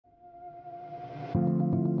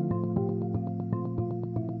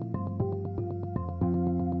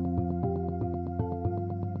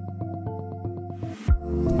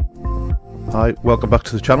Hi, welcome back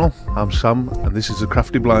to the channel. I'm Sam and this is the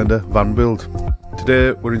Crafty Blinder van build.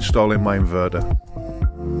 Today we're installing my inverter.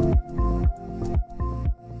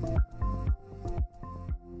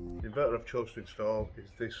 The inverter I've chosen to install is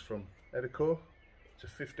this from Edico. It's a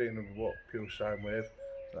 1500 watt pure sine wave.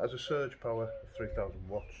 It has a surge power of 3000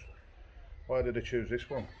 watts. Why did I choose this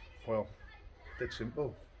one? Well, it's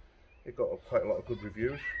simple. It got quite a lot of good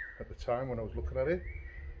reviews at the time when I was looking at it,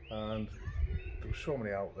 and there were so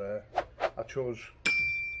many out there. I chose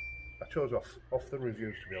off the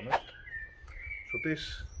reviews, to be honest. So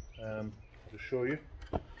this, I'll just show you,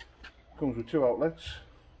 comes with two outlets,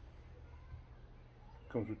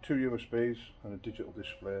 comes with two USBs and a digital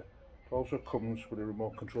display. It also comes with a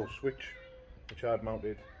remote control switch, which I'd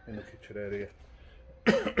mounted in the kitchen area.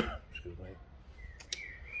 Excuse me.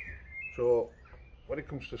 So when it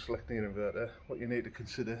comes to selecting your inverter, what you need to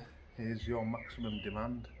consider is your maximum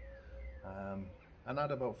demand. And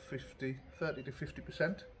add about 30 to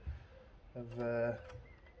 50% of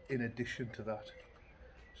in addition to that.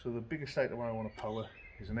 So the biggest item I want to power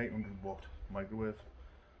is an 800 watt microwave.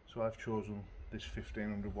 So I've chosen this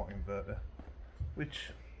 1500 watt inverter,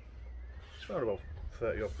 which is around about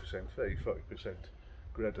 30%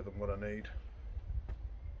 greater than what I need.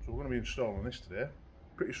 So we're going to be installing this today.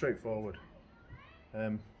 Pretty straightforward.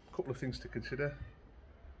 Couple of things to consider.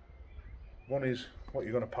 One is what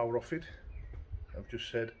you're going to power off it. I've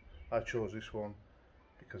just said I chose this one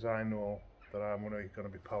because I know that I'm going to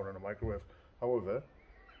be powering a microwave. However,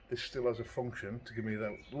 this still has a function to give me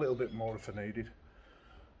that little bit more if I need it.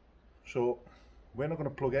 So we're not going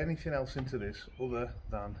to plug anything else into this other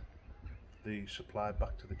than the supply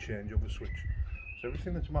back to the changeover switch. So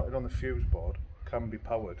everything that's mounted on the fuse board can be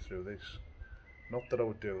powered through this. Not that I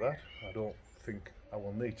would do that, I don't think I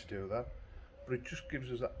will need to do that, but it just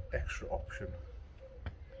gives us that extra option.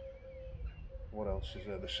 What else is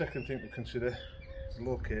there? The second thing to consider is the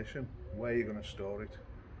location, where you're going to store it.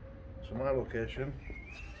 So my location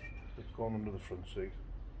is going under the front seat.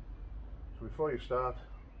 So before you start,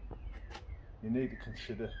 you need to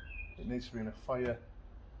consider it needs to be in a fire,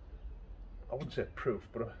 I wouldn't say proof,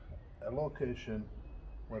 but a location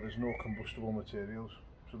where there's no combustible materials.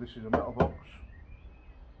 So this is a metal box.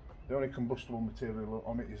 The only combustible material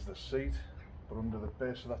on it is the seat, but under the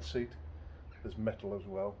base of that seat there's metal as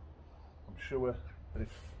well. I'm sure that if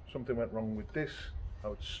something went wrong with this, I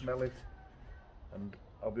would smell it, and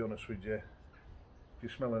I'll be honest with you, if you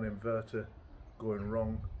smell an inverter going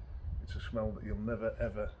wrong, it's a smell that you'll never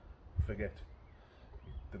ever forget.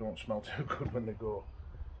 They don't smell too good when they go.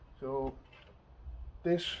 So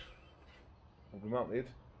this will be mounted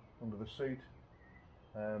under the seat,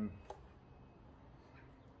 and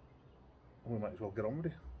we might as well get on with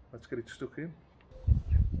it. Let's get it stuck in.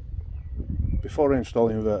 Before I install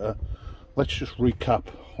the inverter, let's just recap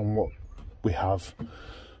on what we have.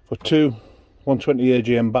 For two 120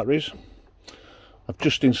 AGM batteries, I've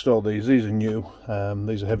just installed these. These are new.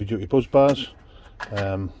 These are heavy duty buzz bars.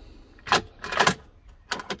 I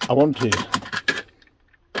wanted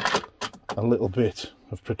a little bit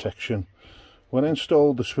of protection. When I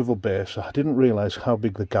installed the swivel base, I didn't realise how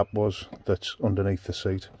big the gap was that's underneath the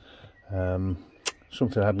seat.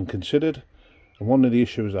 Something I hadn't considered, and one of the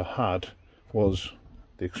issues I had was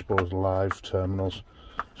the exposed live terminals.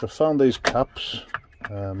 So I found these caps,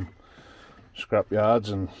 scrap yards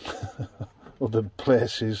and other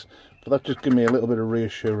places, but that just gave me a little bit of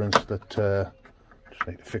reassurance that just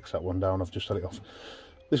need to fix that one down. I've just had it off.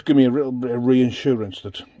 This gave me a little bit of reassurance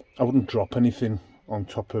that I wouldn't drop anything on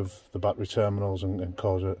top of the battery terminals and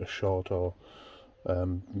cause a short or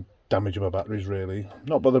damage my batteries. Really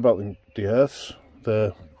not bothered about the earths,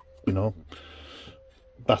 you know,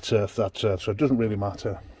 that's earth, so it doesn't really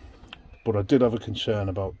matter. But I did have a concern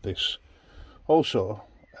about this. Also,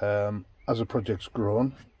 as the project's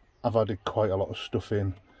grown, I've added quite a lot of stuff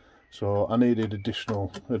in, so I needed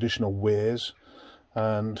additional weighs,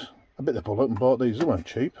 and I bit the bullet and bought these. They weren't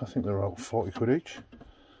cheap. I think they're about 40 quid each,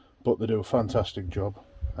 but they do a fantastic job.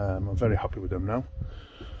 I'm very happy with them now.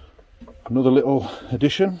 Another little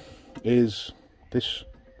addition is this.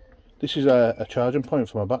 This is a charging point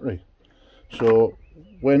for my battery. So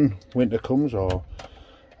when winter comes, or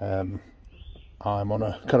I'm on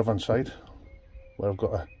a caravan site where I've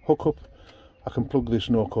got a hookup, I can plug this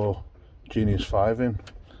Noco Genius 5 in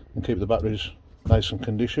and keep the batteries nice and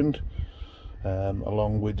conditioned,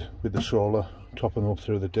 along with the solar, topping them up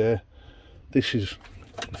through the day. This is,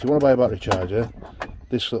 if you want to buy a battery charger,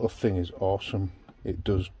 this little thing is awesome. It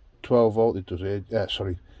does 12 volt, it does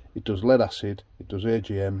it does lead acid, it does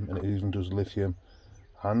AGM, and it even does lithium,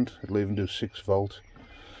 and it'll even do 6 volt.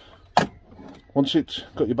 Once it's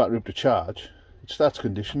got your battery up to charge, it starts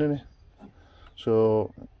conditioning it.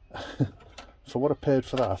 So for what I paid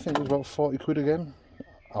for that, I think it was about 40 quid again.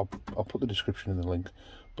 I'll put the description in the link.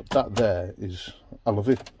 But that there is, I love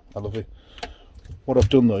it. I love it. What I've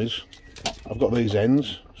done though is I've got these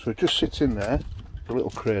ends, so it just sits in there, a little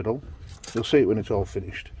cradle. You'll see it when it's all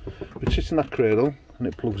finished. It sits in that cradle and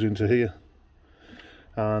it plugs into here.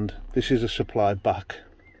 And this is a supply back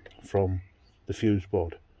from the fuse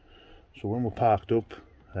board. So when we're parked up,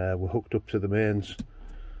 we're hooked up to the mains.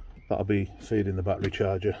 That'll be feeding the battery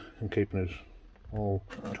charger and keeping us all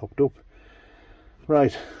topped up.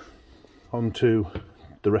 Right, on to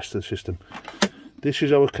the rest of the system. This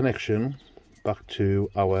is our connection back to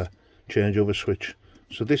our changeover switch.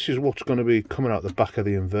 So this is what's going to be coming out the back of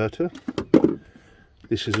the inverter.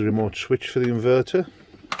 This is a remote switch for the inverter.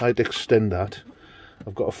 I'd extend that.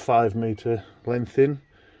 I've got a 5 metre length in.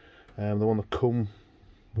 The one that come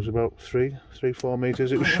was about 3-4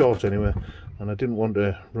 metres. It was short anyway, and I didn't want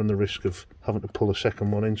to run the risk of having to pull a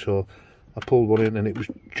second one in, so I pulled one in and it was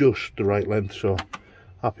just the right length, so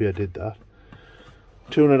happy I did that.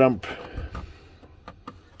 200 amp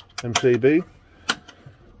MCB.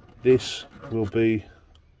 This will be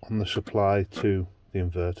on the supply to the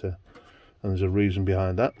inverter, and there's a reason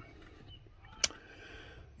behind that.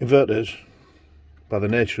 Inverters, by the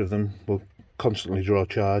nature of them, will constantly draw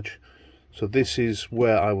charge, so this is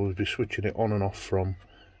where I will be switching it on and off from.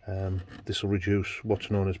 This will reduce what's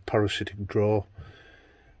known as parasitic draw.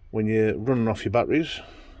 When you're running off your batteries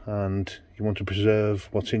and you want to preserve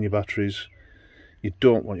what's in your batteries, you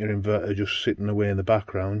don't want your inverter just sitting away in the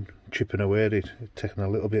background, chipping away at it, taking a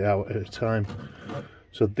little bit out at a time.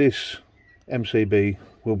 So this MCB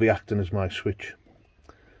will be acting as my switch.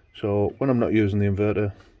 So when I'm not using the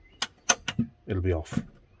inverter, it'll be off.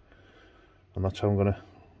 And that's how I'm going to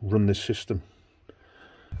run this system.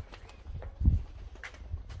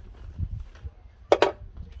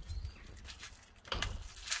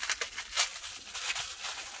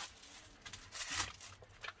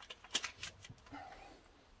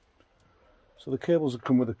 So the cables that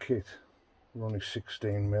come with the kit are only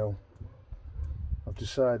 16mm. I've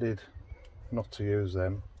decided not to use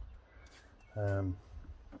them. Don't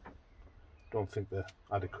think they're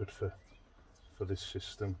adequate for this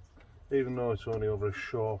system. Even though it's only over a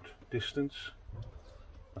short distance,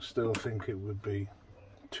 I still think it would be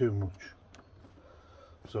too much.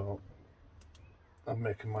 So I'm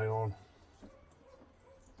making my own.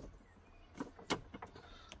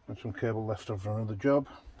 And some cable left over for another job.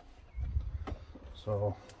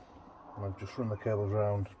 So I've just run the cables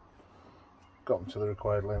around, got them to the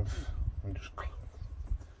required length, and just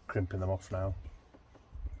crimping them off now.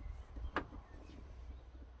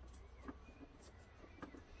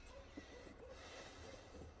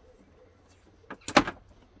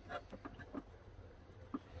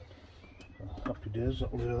 Happy days,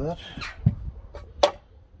 that'll do that.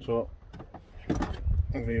 So I'm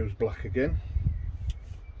going to use black again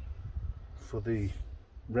for the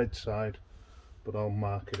red side, but I'll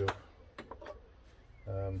mark it up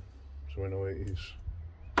so we know it is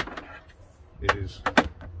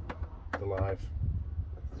the live,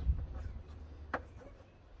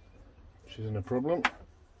 which isn't a problem.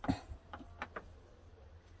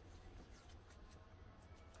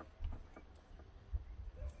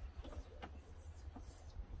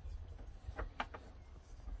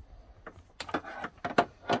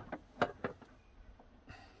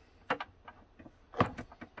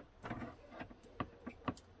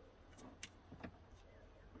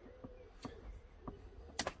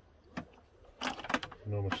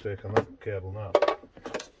 No mistake on that cable now.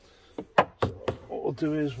 So what we'll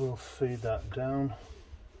do is we'll feed that down.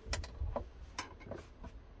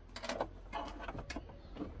 I'll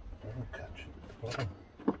catch it at the bottom.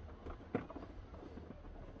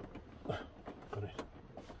 Got it.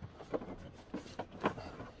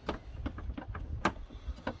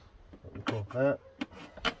 We'll go there,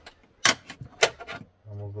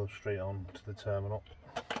 and we'll go straight on to the terminal.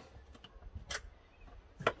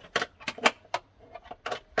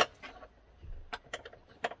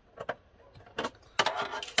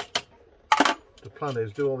 The plan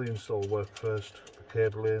is do all the install work first, the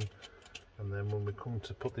cable in, and then when we come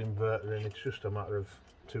to put the inverter in, it's just a matter of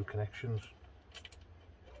 2 connections.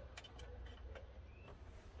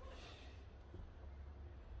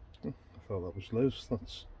 I thought that was loose.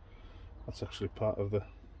 That's actually part of the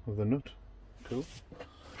nut. Cool.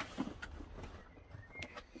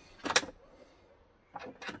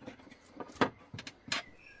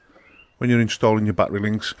 When you're installing your battery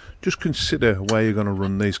links, just consider where you're going to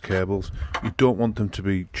run these cables. You don't want them to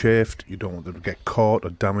be chafed, you don't want them to get caught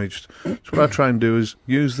or damaged. So what I try and do is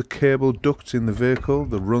use the cable ducts in the vehicle,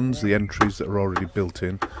 the runs, the entries that are already built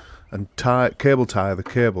in, and cable tie the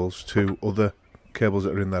cables to other cables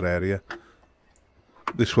that are in that area.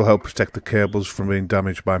 This will help protect the cables from being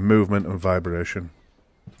damaged by movement and vibration.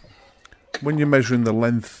 When you're measuring the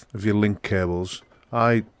length of your link cables,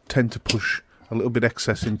 I tend to push a little bit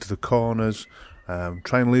excess into the corners,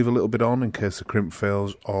 try and leave a little bit on in case the crimp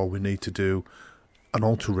fails or we need to do an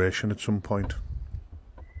alteration at some point.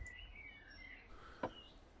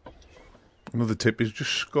 Another tip is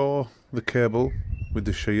just score the cable with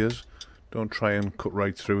the shears. Don't try and cut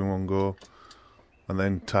right through in one go, and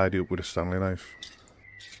then tidy up with a Stanley knife.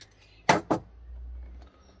 So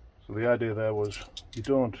the idea there was you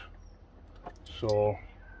don't saw,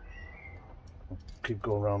 keep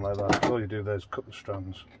going around like that. All you do there is cut the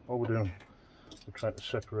strands. All we're doing, we're trying to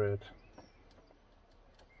separate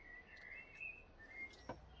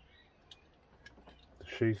the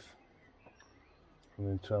sheath from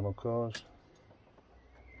the internal cores.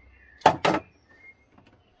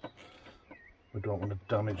 We don't want to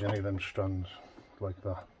damage any of them strands like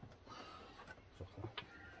that.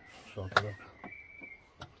 Sort it out.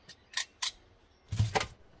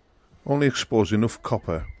 Only expose enough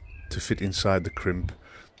copper to fit inside the crimp.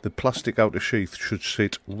 The plastic outer sheath should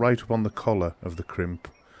sit right up on the collar of the crimp,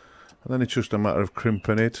 and then it's just a matter of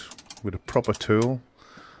crimping it with a proper tool.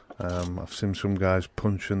 I've seen some guys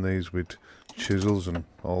punching these with chisels and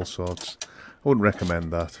all sorts. I wouldn't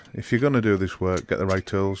recommend that. If you're going to do this work, get the right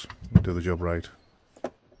tools and do the job right.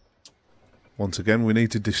 Once again, we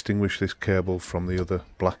need to distinguish this cable from the other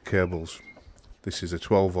black cables. This is a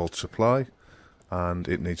 12 volt supply and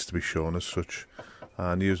it needs to be shown as such.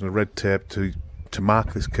 And using a red tape to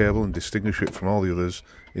mark this cable and distinguish it from all the others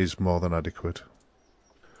is more than adequate.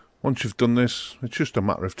 Once you've done this, it's just a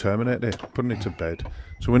matter of terminating it, putting it to bed.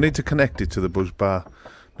 So we need to connect it to the buzz bar.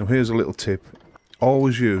 Now here's a little tip.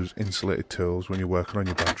 Always use insulated tools when you're working on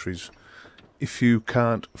your batteries. If you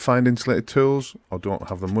can't find insulated tools or don't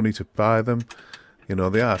have the money to buy them, you know,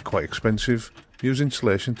 they are quite expensive, use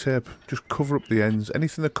insulation tape. Just cover up the ends.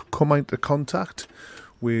 Anything that could come into contact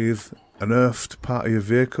with an earthed part of your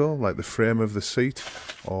vehicle, like the frame of the seat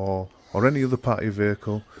or any other part of your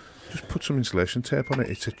vehicle, just put some insulation tape on it.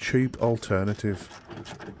 It's a cheap alternative.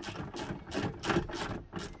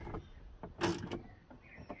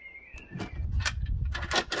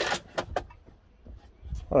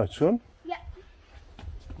 Alright, son. Yeah.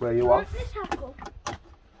 Where you off? This apple.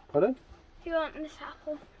 Pardon? Do you want this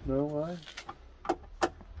apple? No, why?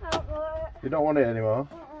 I don't want it. You don't want it anymore?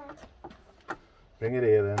 Bring it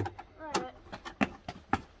here then. Alright.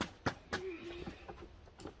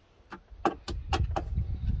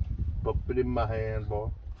 Pop it in my hand, boy.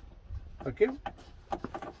 Thank you.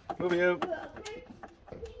 Love you.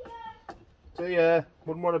 See ya.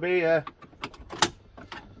 Wouldn't want to be here.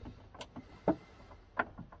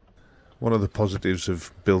 One of the positives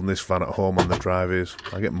of building this van at home on the drive is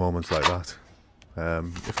I get moments like that.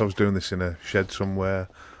 If I was doing this in a shed somewhere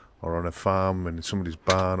or on a farm in somebody's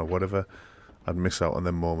barn or whatever, I'd miss out on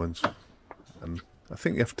them moments. And I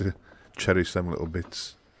think you have to cherish them little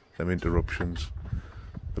bits, them interruptions.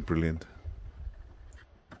 They're brilliant.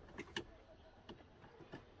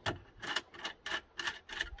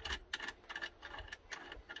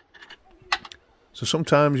 So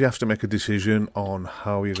sometimes you have to make a decision on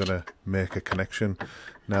how you're going to make a connection.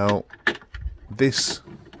 Now, this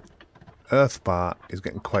earth bar is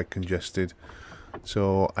getting quite congested,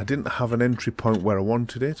 so I didn't have an entry point where I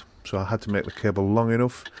wanted it, so I had to make the cable long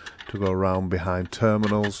enough to go around behind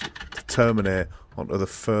terminals to terminate onto the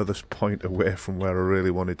furthest point away from where I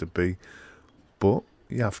really wanted to be. But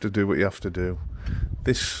you have to do what you have to do.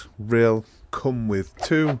 This rail come with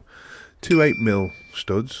two 8mm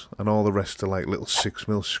studs, and all the rest are like little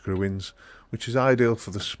 6mm screw-ins, which is ideal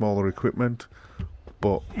for the smaller equipment,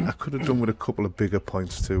 but I could have done with a couple of bigger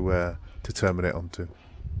points to terminate onto.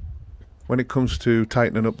 When it comes to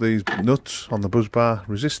tightening up these nuts on the buzz bar,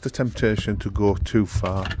 resist the temptation to go too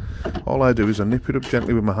far. All I do is I nip it up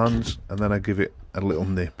gently with my hands and then I give it a little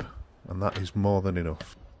nip, and that is more than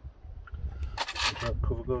enough. That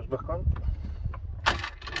cover goes back on.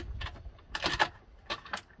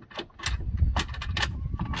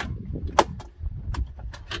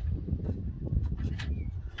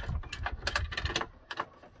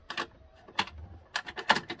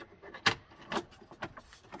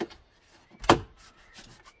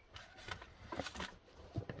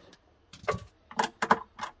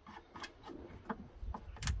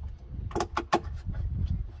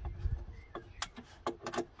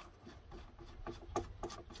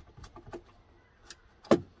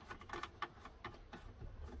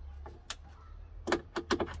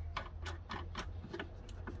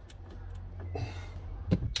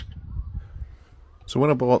 So when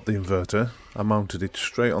I bought the inverter, I mounted it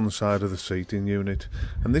straight on the side of the seating unit,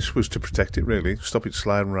 and this was to protect it really, stop it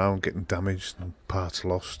sliding around, getting damaged and parts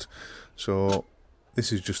lost. So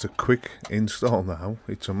this is just a quick install now.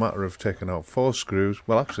 It's a matter of taking out 4 screws,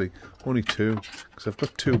 well actually only 2, because I've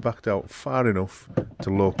got 2 backed out far enough to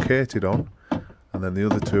locate it on, and then the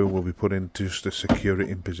other 2 will be put in just to secure it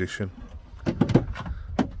in position.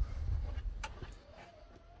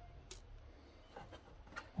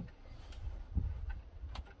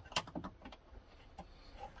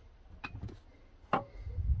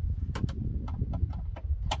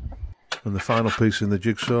 And the final piece in the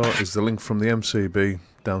jigsaw is the link from the MCB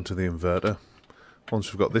down to the inverter.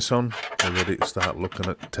 Once we've got this on, we're ready to start looking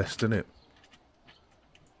at testing it.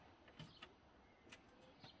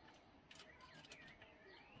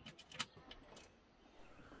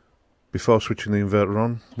 Before switching the inverter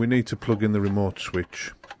on, we need to plug in the remote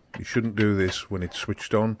switch. You shouldn't do this when it's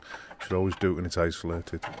switched on, you should always do it when it's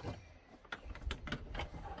isolated.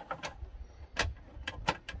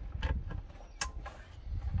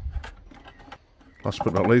 Last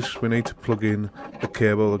but not least, we need to plug in the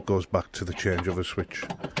cable that goes back to the changeover switch.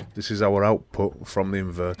 This is our output from the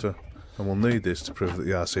inverter, and we'll need this to prove that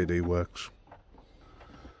the RCD works.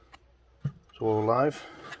 So we're live.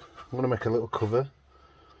 I'm going to make a little cover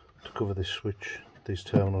to cover this switch. These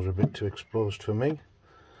terminals are a bit too exposed for me.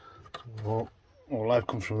 So our live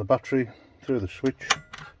comes from the battery through the switch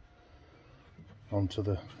onto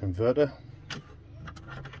the inverter.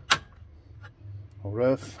 Our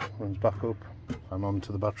earth runs back up and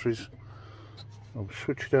onto the batteries. I'll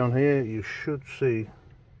switch down here. You should see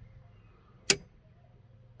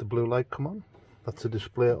the blue light come on. That's the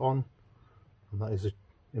display on, and that is the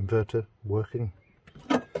inverter working.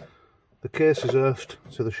 The case is earthed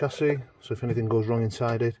to the chassis, so if anything goes wrong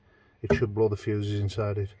inside it, it should blow the fuses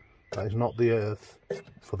inside it. That is not the earth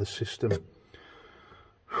for the system.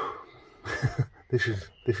 This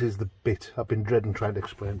is the bit I've been dreading trying to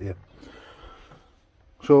explain to you.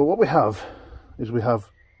 So what we have is we have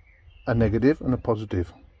a negative and a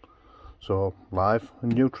positive. So live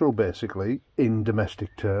and neutral basically in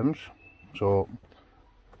domestic terms. So,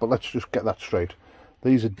 but let's just get that straight.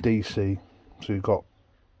 These are DC, so you've got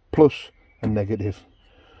plus and negative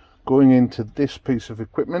going into this piece of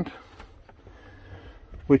equipment,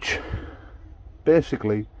 which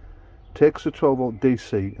basically takes a 12 volt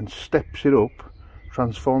DC and steps it up,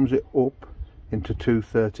 transforms it up into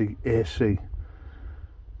 230 AC.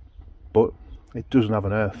 But it doesn't have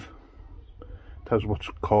an earth. It has what's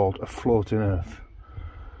called a floating earth.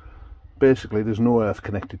 Basically there's no earth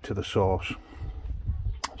connected to the source.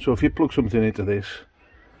 So if you plug something into this,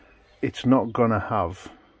 it's not gonna have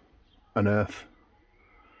an earth.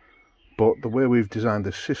 But the way we've designed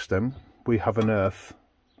this system, we have an earth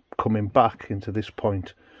coming back into this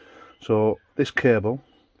point. So this cable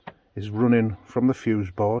is running from the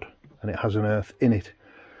fuse board and it has an earth in it.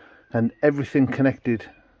 And everything connected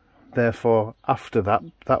therefore after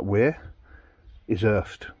that way is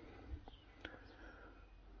earthed.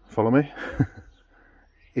 Follow me?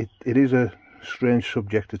 It is a strange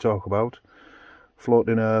subject to talk about.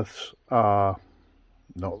 Floating earths are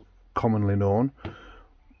not commonly known,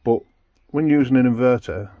 but when using an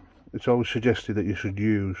inverter it's always suggested that you should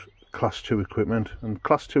use class 2 equipment, and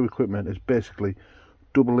class 2 equipment is basically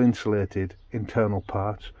double insulated internal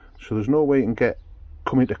parts, so there's no way you can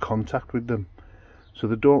come into contact with them. So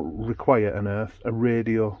they don't require an earth. A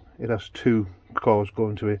radio, it has 2 cores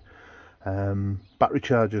going to it. Battery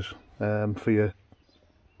chargers for your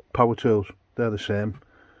power tools, they're the same.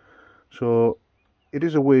 So it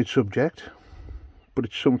is a weird subject, but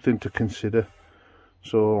it's something to consider.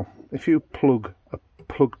 So if you plug a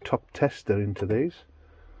plug top tester into these,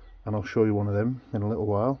 and I'll show you one of them in a little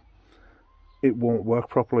while, it won't work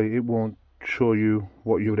properly. It won't show you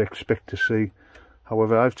what you would expect to see.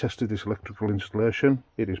 However, I've tested this electrical installation.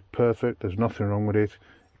 It is perfect. There's nothing wrong with it.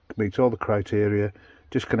 It meets all the criteria.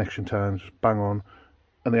 Disconnection times bang on,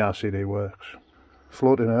 and the RCD works.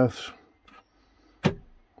 Floating earths,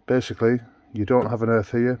 basically you don't have an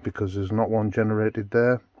earth here because there's not one generated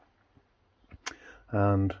there,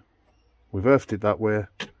 and we've earthed it that way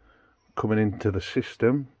coming into the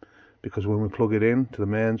system, because when we plug it in to the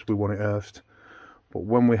mains we want it earthed. But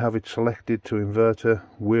when we have it selected to inverter,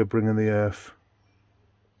 we're bringing the earth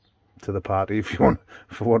to the party, if you want,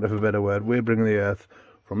 for want of a better word. We're bringing the earth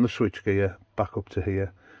from the switch gear back up to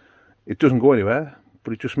here. It doesn't go anywhere,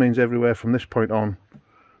 but it just means everywhere from this point on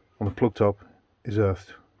the plug top is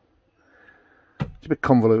earthed. It's a bit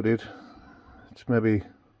convoluted. It's maybe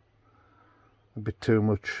a bit too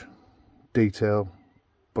much detail,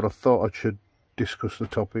 but I thought I should discuss the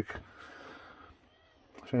topic.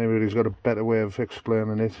 If anybody's got a better way of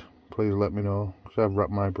explaining it, please let me know, because I've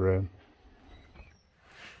wrapped my brain.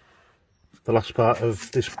 The last part of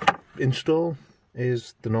this install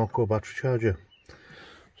is the Norco battery charger.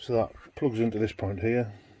 So that plugs into this point here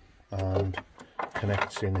and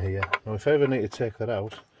connects in here. Now if I ever need to take that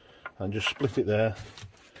out, I can just split it there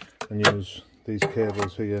and use these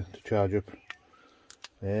cables here to charge up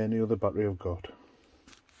any other battery I've got.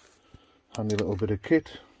 Handy little bit of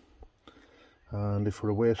kit. And if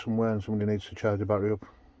we're away somewhere and somebody needs to charge a battery up,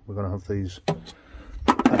 we're going to have these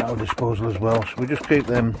at our disposal as well. So we just keep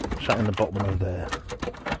them sat in the bottom of there.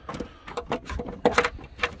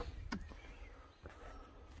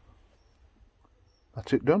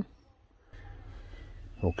 That's it done.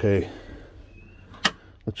 Okay,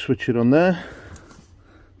 let's switch it on there.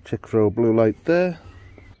 Check for our blue light there.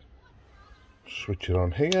 Switch it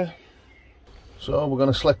on here. So we're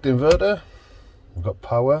going to select the inverter. We've got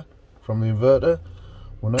power from the inverter.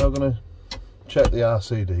 We're now going to check the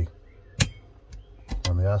RCD,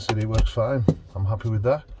 and the RCD works fine. I'm happy with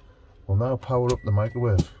that. We'll now power up the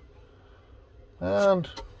microwave, and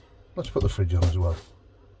let's put the fridge on as well,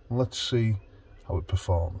 and let's see how it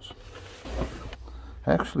performs.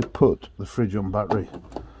 I actually put the fridge on battery,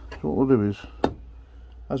 so what we'll do is,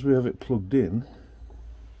 as we have it plugged in,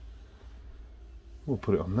 we'll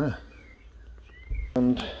put it on there,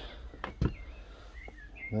 and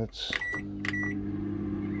let's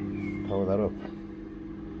power that up.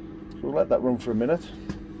 So we'll let that run for a minute.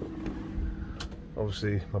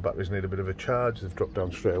 Obviously my batteries need a bit of a charge, they've dropped down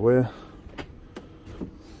straight away.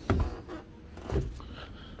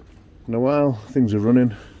 Now while things are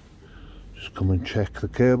running, just come and check the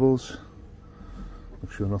cables,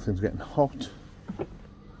 make sure nothing's getting hot.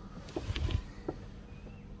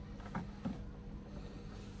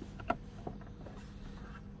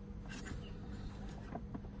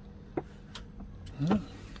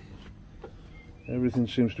 Everything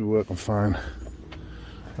seems to be working fine.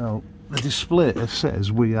 Now the display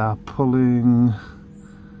says we have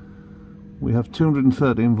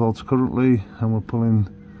 213 volts currently, and we're pulling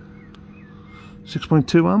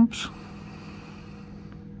 6.2 amps.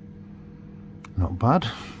 Not bad,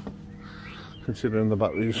 considering the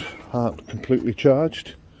batteries aren't completely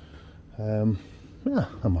charged. Yeah,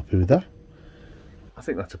 I'm happy with that. I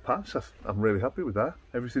think that's a pass. I'm really happy with that.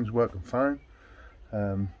 Everything's working fine.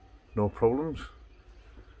 No problems.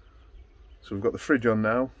 So we've got the fridge on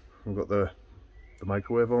now, we've got the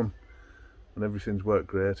microwave on, and everything's worked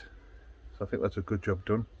great. So I think that's a good job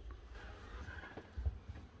done.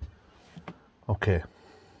 Okay,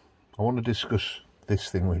 I want to discuss this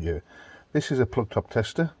thing with you. This is a plug top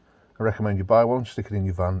tester. I recommend you buy one, stick it in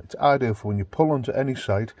your van. It's ideal for when you pull onto any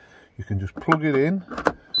site, you can just plug it in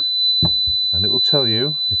and it will tell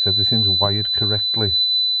you if everything's wired correctly.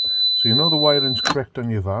 So you know the wiring's correct on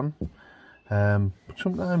your van. But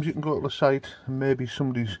sometimes you can go to the site and maybe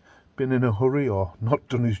somebody's been in a hurry or not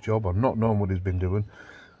done his job or not known what he's been doing.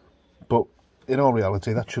 But in all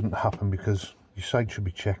reality that shouldn't happen, because your site should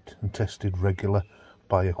be checked and tested regular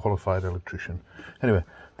by a qualified electrician. Anyway,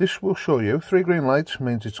 this will show you 3 green lights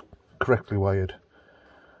means it's correctly wired.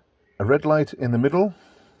 A red light in the middle,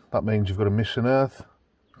 that means you've got a missing earth.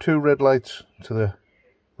 2 red lights to the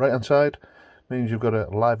right hand side means you've got a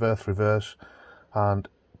live earth reverse, and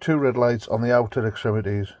 2 red lights on the outer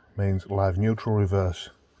extremities means live neutral reverse.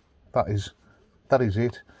 That is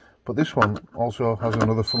it. But this one also has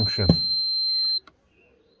another function.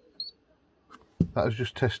 That has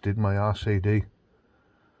just tested my RCD.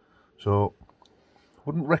 So I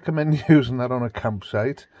wouldn't recommend using that on a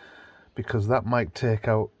campsite, because that might take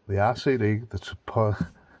out the RCD that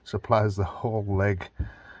supplies the whole leg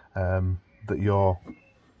that you're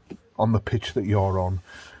on, the pitch that you're on.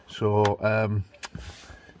 So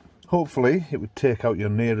hopefully it would take out your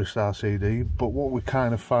nearest RCD, but what we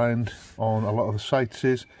kind of find on a lot of the sites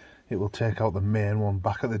is it will take out the main one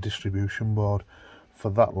back at the distribution board for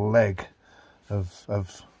that leg of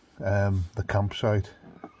the campsite.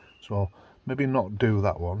 So maybe not do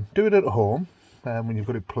that one. Do it at home when you've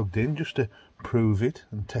got it plugged in, just to prove it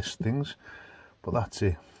and test things. But that's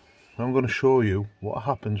it. I'm going to show you what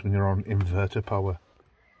happens when you're on inverter power.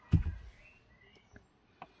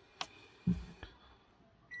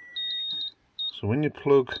 So when you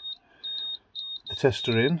plug the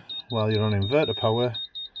tester in while you're on inverter power,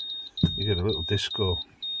 you get a little disco.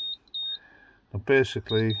 Now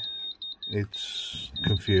basically it's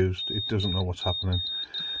confused, it doesn't know what's happening.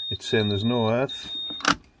 It's saying there's no earth,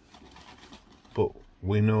 but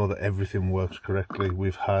we know that everything works correctly.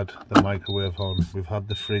 We've had the microwave on, we've had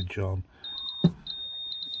the fridge on.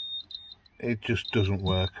 It just doesn't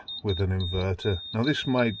work with an inverter. Now this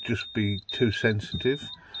might just be too sensitive,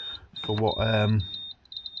 for what I'm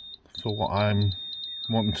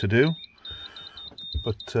wanting to do,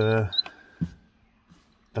 but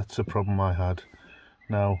that's the problem I had.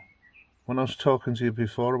 Now, when I was talking to you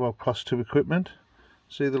before about class 2 equipment,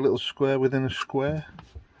 see the little square within a square?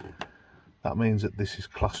 That means that this is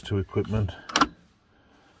class 2 equipment.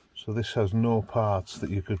 So this has no parts that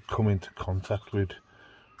you could come into contact with,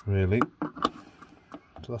 really.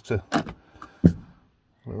 So that's a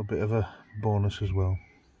little bit of a bonus as well.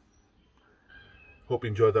 Hope you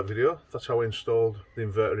enjoyed that video. That's how I installed the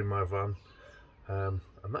inverter in my van. And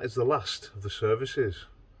that is the last of the services.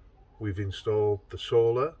 We've installed the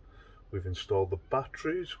solar, we've installed the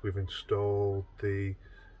batteries, we've installed the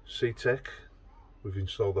C-Tech, we've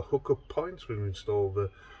installed the hookup points, we've installed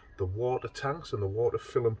the water tanks and the water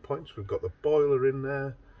filling points, we've got the boiler in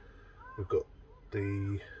there, we've got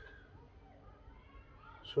the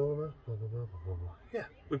solar, yeah,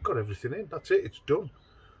 we've got everything in, that's it, it's done.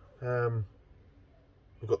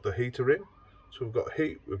 We've got the heater in, so we've got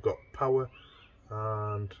heat, we've got power,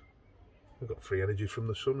 and we've got free energy from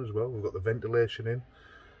the sun as well. We've got the ventilation in.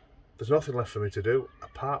 There's nothing left for me to do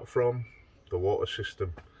apart from the water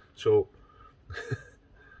system. So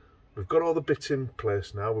we've got all the bits in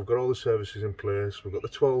place now. We've got all the services in place. We've got the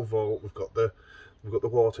 12 volt. We've got the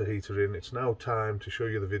water heater in. It's now time to show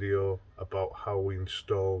you the video about how we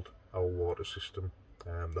installed our water system,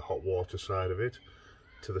 the hot water side of it,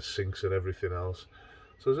 to the sinks and everything else.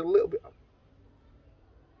 So there's a little bit.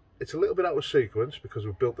 It's a little bit out of sequence because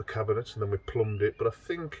we built the cabinets and then we plumbed it, but I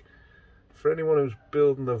think for anyone who's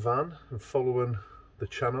building a van and following the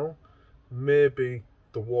channel, maybe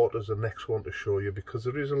the water's the next one to show you, because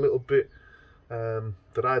there is a little bit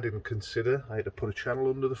that I didn't consider. I had to put a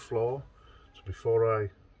channel under the floor, so before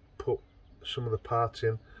I put some of the parts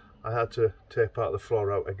in, I had to take part of the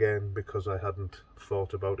floor out again because I hadn't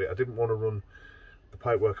thought about it. I didn't want to run the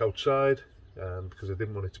pipework outside because I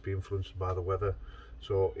didn't want it to be influenced by the weather.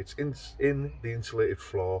 So it's in the insulated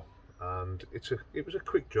floor, and it was a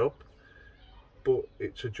quick job, but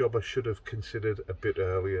it's a job I should have considered a bit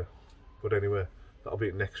earlier. But anyway, that'll be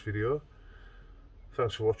in the next video.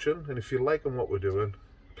 Thanks for watching, and if you're liking what we're doing,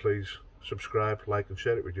 please subscribe, like and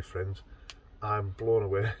share it with your friends. I'm blown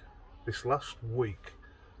away. This last week,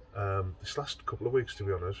 this last couple of weeks to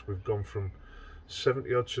be honest, we've gone from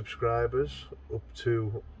 70 odd subscribers up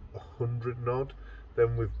to 100 odd,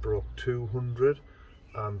 then we've broke 200.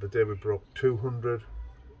 And the day we broke 200,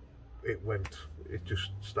 it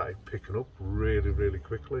just started picking up really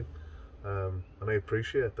quickly, and I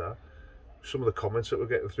appreciate that. Some of the comments that we're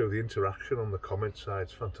getting through, the interaction on the comment side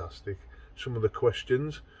is fantastic. Some of the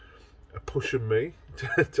questions are pushing me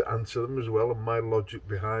to answer them as well, and my logic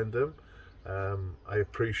behind them. I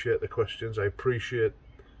appreciate the questions. I appreciate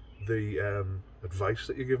the advice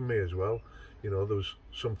that you're giving me as well. You know, there was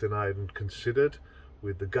something I hadn't considered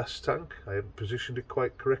with the gas tank. I hadn't positioned it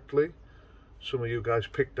quite correctly. Some of you guys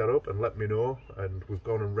picked that up and let me know, and we've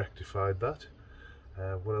gone and rectified that.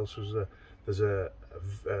 What else was there? There's a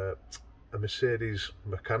Mercedes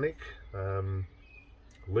mechanic,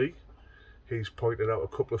 Lee. He's pointed out a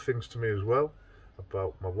couple of things to me as well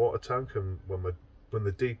about my water tank, and when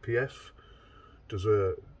the DPF does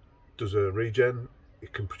a regen,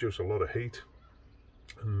 it can produce a lot of heat,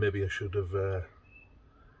 and maybe I should have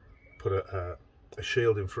put a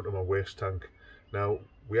shield in front of my waste tank. Now,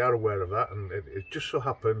 we are aware of that, and it just so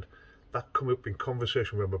happened that come up in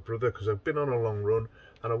conversation with my brother, because I've been on a long run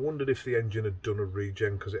and I wondered if the engine had done a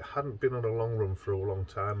regen, because it hadn't been on a long run for a long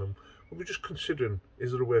time, and we were just considering,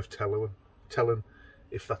 is there a way of telling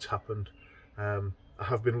if that's happened. I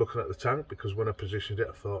have been looking at the tank, because when I positioned it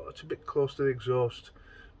I thought it's a bit close to the exhaust,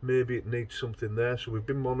 maybe it needs something there, so we've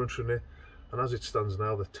been monitoring it, and as it stands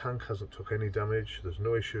now the tank hasn't took any damage, there's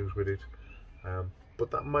no issues with it.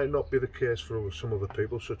 But that might not be the case for some other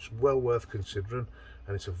people, so it's well worth considering,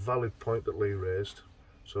 and it's a valid point that Lee raised.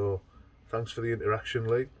 So thanks for the interaction,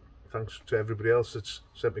 Lee. Thanks to everybody else that's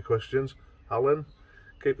sent me questions. Alan,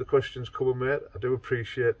 keep the questions coming, mate. I do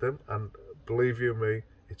appreciate them, and believe you me,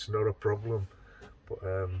 it's not a problem. But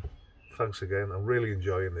thanks again. I'm really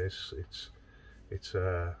enjoying this.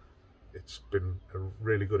 It's been a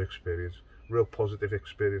really good experience, real positive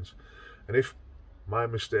experience, and if my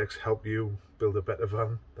mistakes help you build a better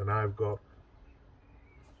van than I've got,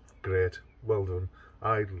 great, well done.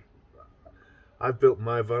 I've built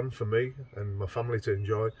my van for me and my family to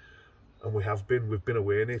enjoy, and we've been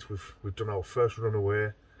away in it. We've done our first run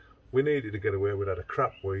away. We needed to get away. We'd had a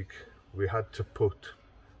crap week. We had to put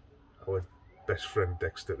our best friend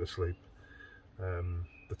Dexter to sleep.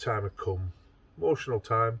 The time had come. Emotional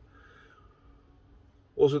time.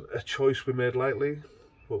 Wasn't a choice we made lightly,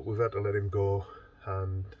 but we've had to let him go,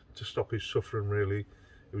 and to stop his suffering really.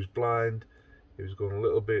 He was blind, he was going a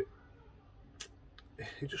little bit,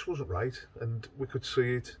 he just wasn't right, and we could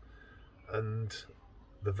see it, and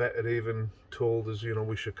the vet had even told us, you know,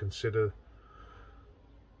 we should consider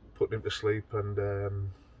putting him to sleep,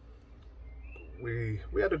 and we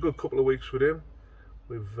had a good couple of weeks with him.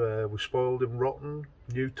 We spoiled him rotten,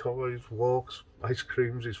 new toys, walks, ice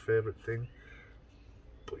cream's his favourite thing.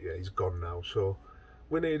 But yeah, he's gone now, so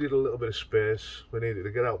we needed a little bit of space. We needed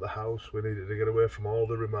to get out the house. We needed to get away from all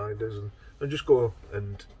the reminders and just go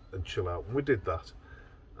and chill out. And we did that,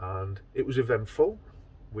 and it was eventful.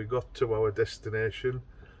 We got to our destination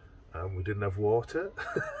and we didn't have water.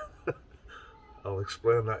 I'll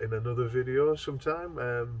explain that in another video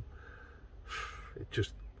sometime. It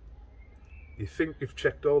just, you think you've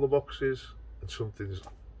checked all the boxes and something's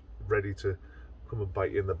ready to come and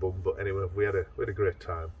bite you in the bum. But anyway, we had a great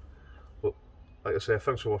time. But like I say,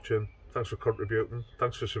 thanks for watching, thanks for contributing,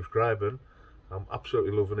 thanks for subscribing. I'm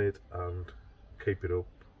absolutely loving it, and keep it up.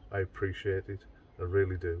 I appreciate it, I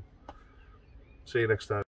really do. See you next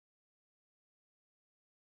time.